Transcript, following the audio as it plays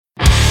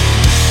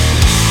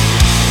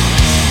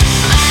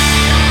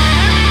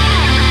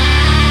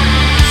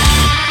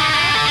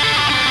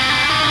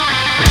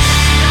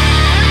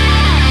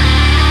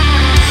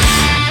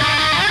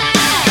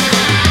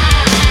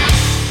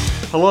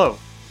Hello,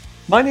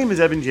 my name is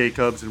Evan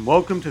Jacobs and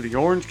welcome to the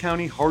Orange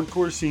County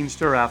Hardcore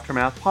Scenester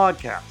Aftermath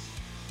podcast.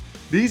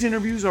 These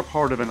interviews are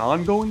part of an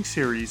ongoing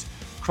series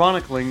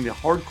chronicling the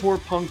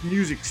hardcore punk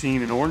music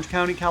scene in Orange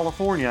County,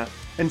 California,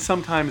 and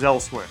sometimes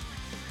elsewhere.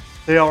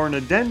 They are an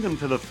addendum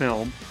to the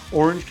film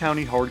Orange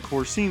County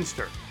Hardcore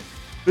Scenester.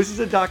 This is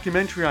a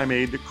documentary I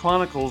made that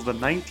chronicles the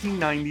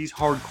 1990s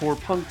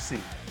hardcore punk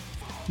scene.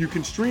 You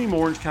can stream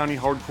Orange County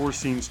Hardcore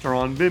Scenester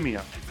on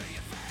Vimeo.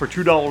 For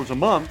 $2 a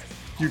month,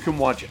 you can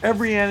watch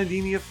every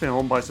Anademia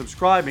film by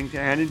subscribing to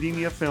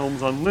Anademia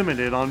Films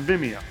Unlimited on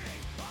Vimeo.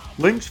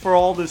 Links for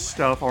all this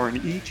stuff are in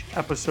each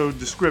episode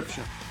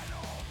description.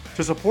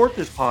 To support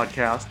this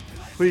podcast,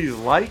 please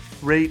like,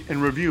 rate,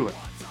 and review it.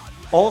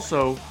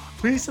 Also,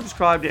 please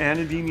subscribe to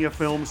Anademia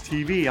Films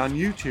TV on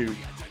YouTube,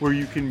 where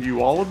you can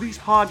view all of these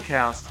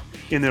podcasts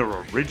in their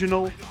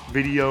original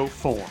video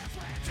form.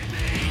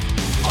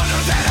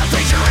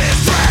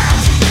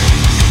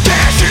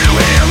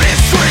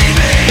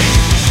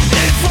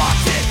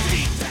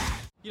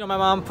 You know, my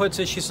mom puts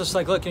it, she's just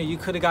like, look, you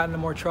could have gotten into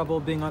more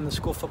trouble being on the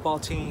school football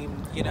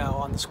team,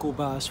 on the school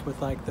bus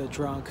with like the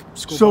drunk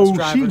school bus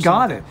driver. So she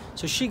got it.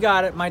 So she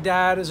got it. My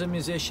dad is a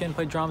musician,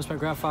 played drums. My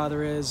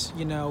grandfather is,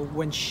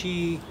 when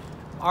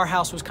our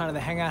house was kind of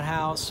the hangout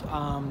house.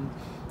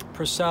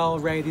 Purcell,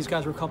 Ray, these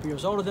guys were a couple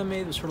years older than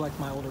me. This were like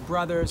my older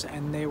brothers,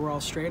 and they were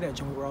all straight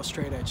edge, and we were all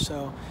straight edge.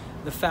 So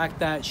the fact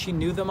that she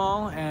knew them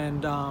all,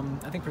 and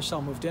I think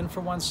Purcell moved in for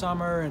one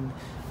summer, and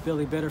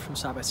Billy Bitter from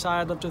Side by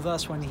Side lived with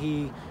us when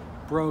he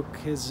broke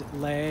his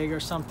leg or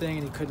something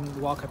and he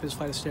couldn't walk up his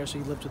flight of stairs, so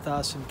he lived with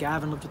us, and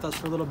Gavin lived with us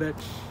for a little bit.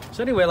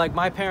 So anyway, like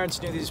my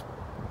parents knew these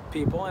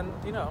people, and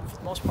for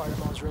the most part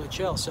everyone was really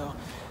chill, so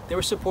they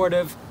were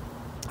supportive.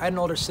 I had an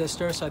older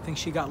sister, so I think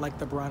she got like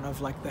the brunt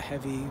of like the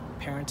heavy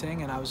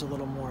parenting, and I was a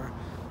little more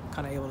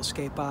kind of able to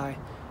skate by.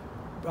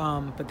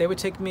 But they would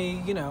take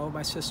me,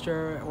 my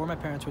sister or my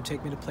parents would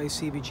take me to play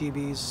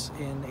CBGBs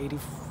in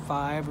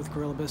 85 with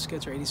Gorilla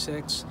Biscuits, or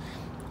 86.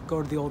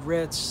 Go to the old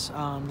Ritz,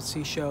 to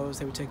see shows.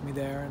 They would take me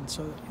there, and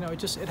so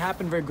it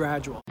happened very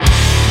gradual.